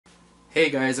Hey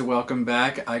guys, and welcome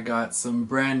back. I got some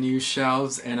brand new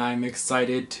shelves and I'm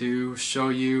excited to show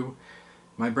you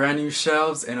my brand new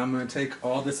shelves, and I'm going to take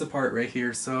all this apart right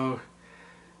here, so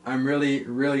I'm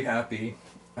really happy.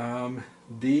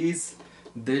 This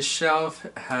shelf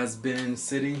has been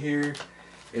sitting here.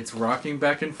 It's rocking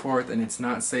back and forth and it's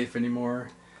not safe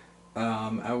anymore.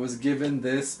 I was given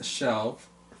this shelf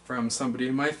from somebody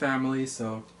in my family,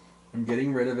 so I'm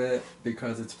getting rid of it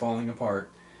because it's falling apart.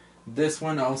 This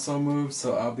one also moved,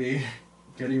 so I'll be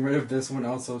getting rid of this one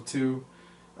also too.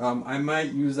 I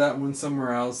might use that one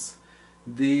somewhere else.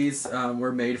 These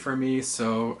were made for me,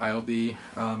 so I'll be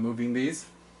moving these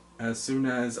as soon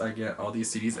as I get all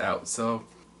these CDs out. So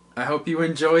I hope you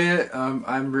enjoy it.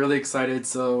 I'm really excited,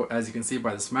 so as you can see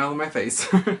by the smile on my face.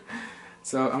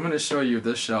 So I'm going to show you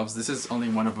the shelves. This is only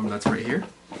one of them that's right here.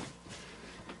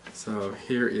 So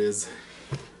here is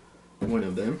one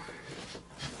of them.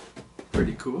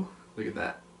 Pretty cool. Look at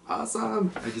that.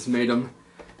 Awesome! I just made them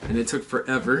and it took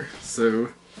forever, so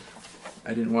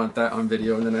I didn't want that on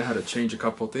video, and then I had to change a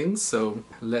couple things, so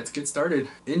let's get started.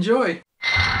 Enjoy!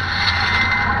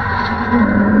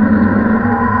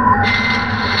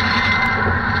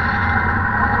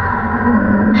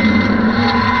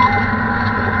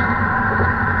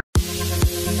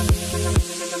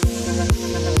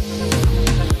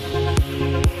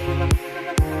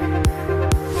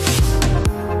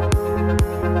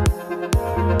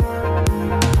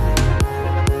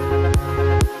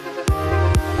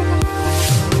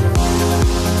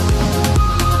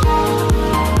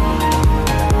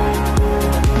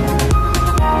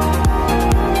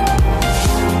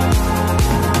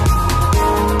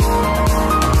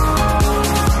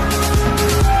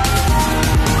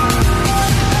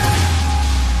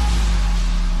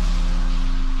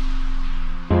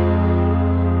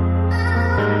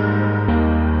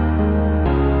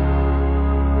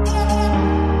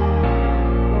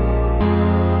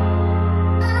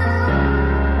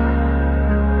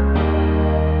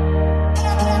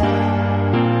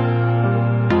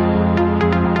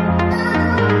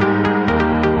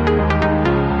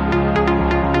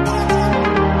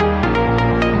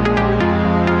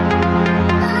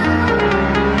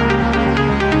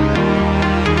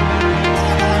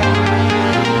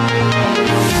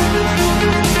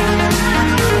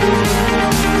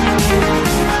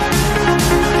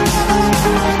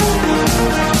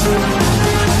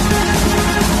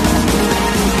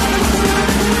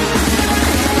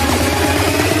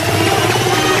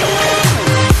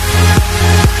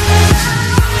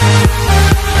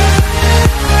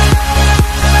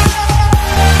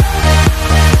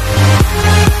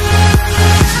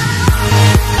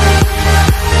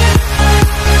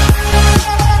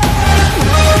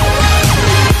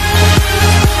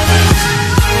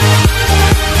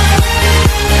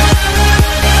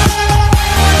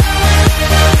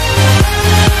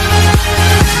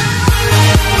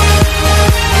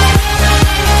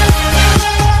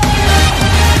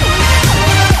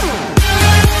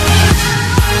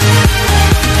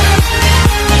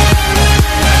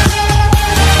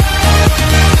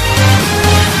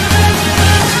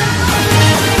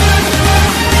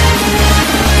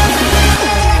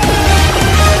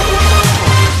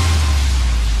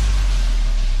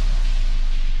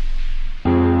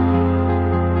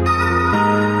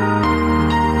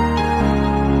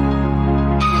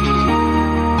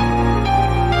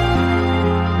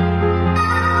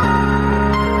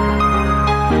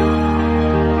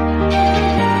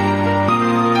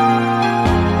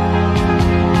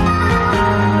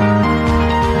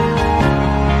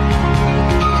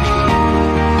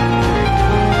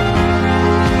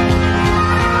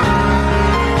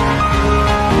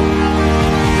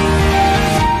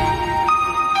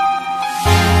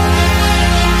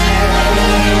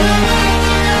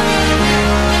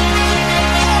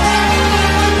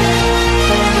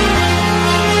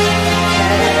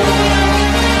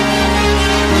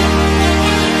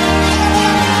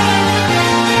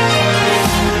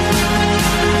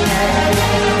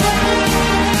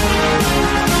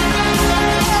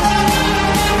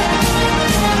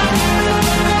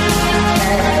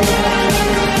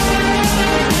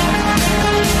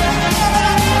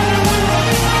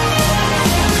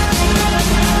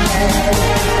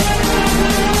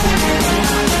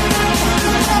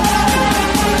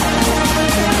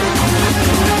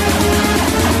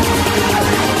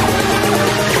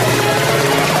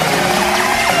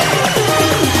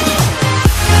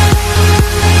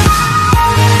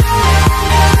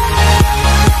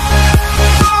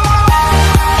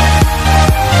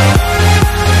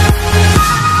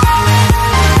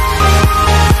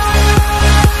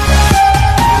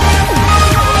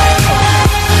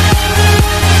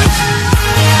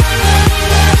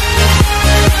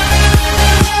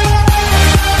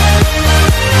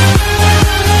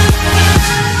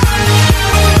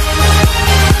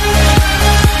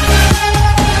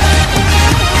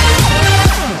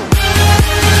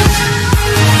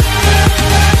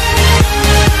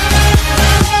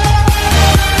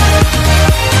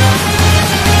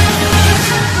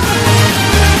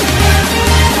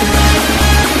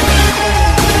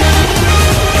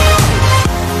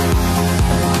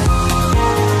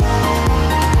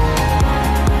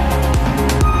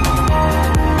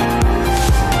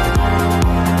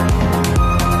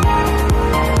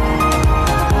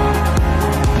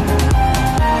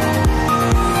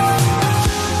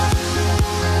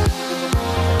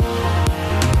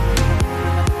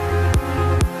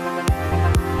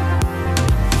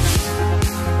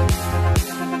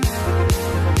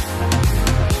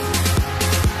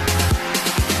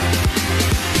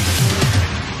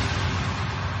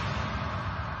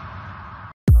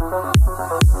 We'll be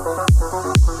right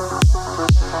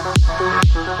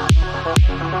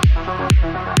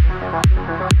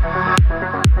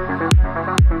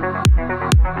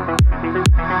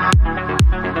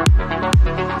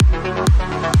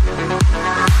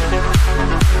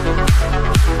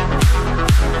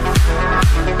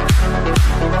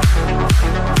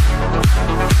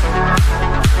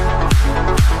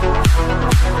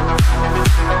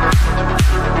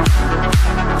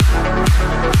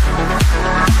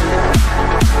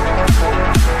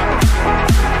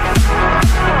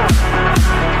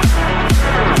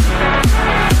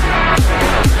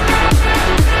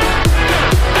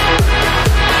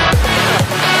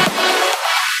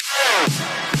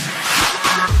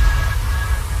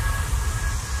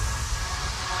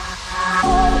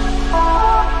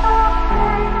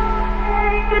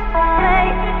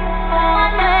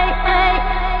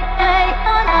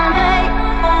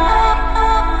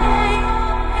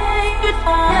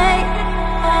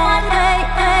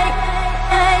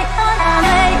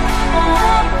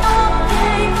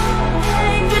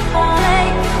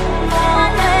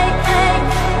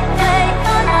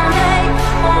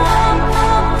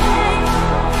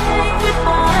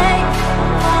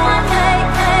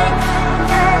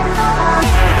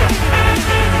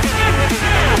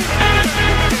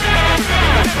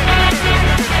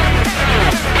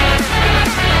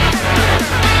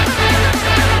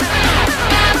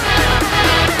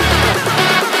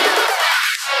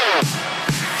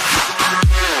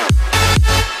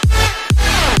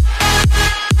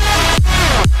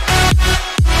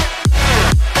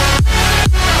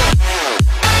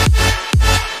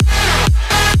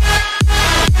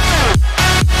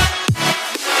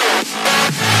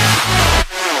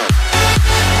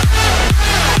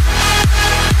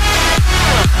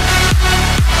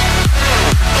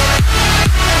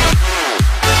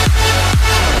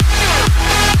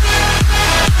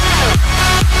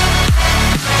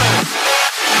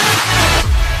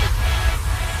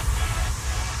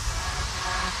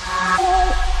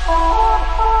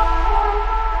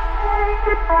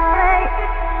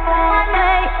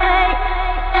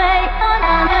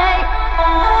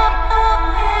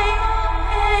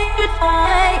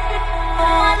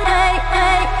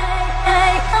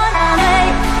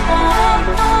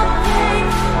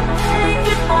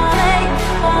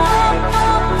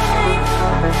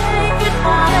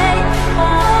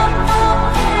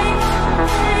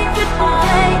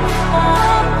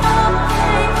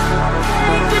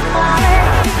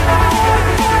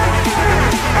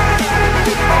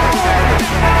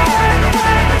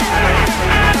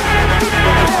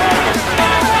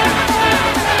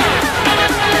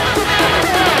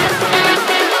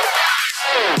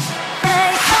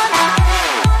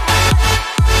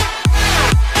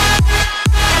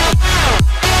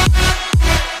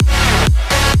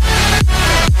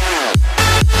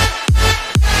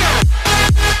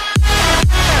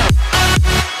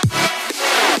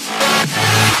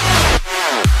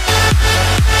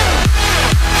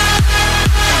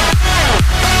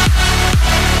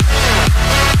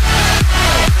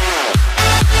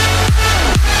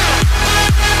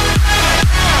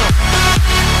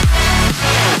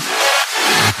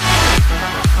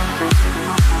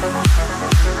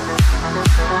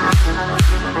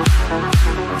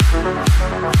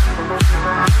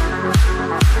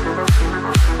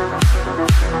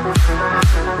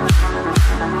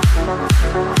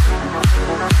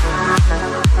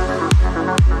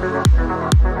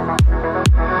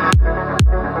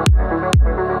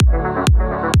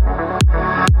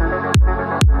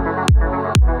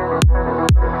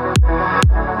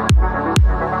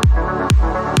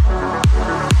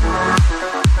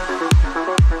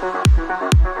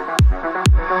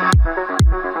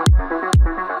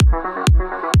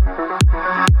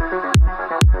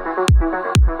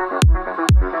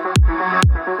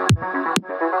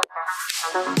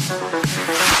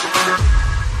back.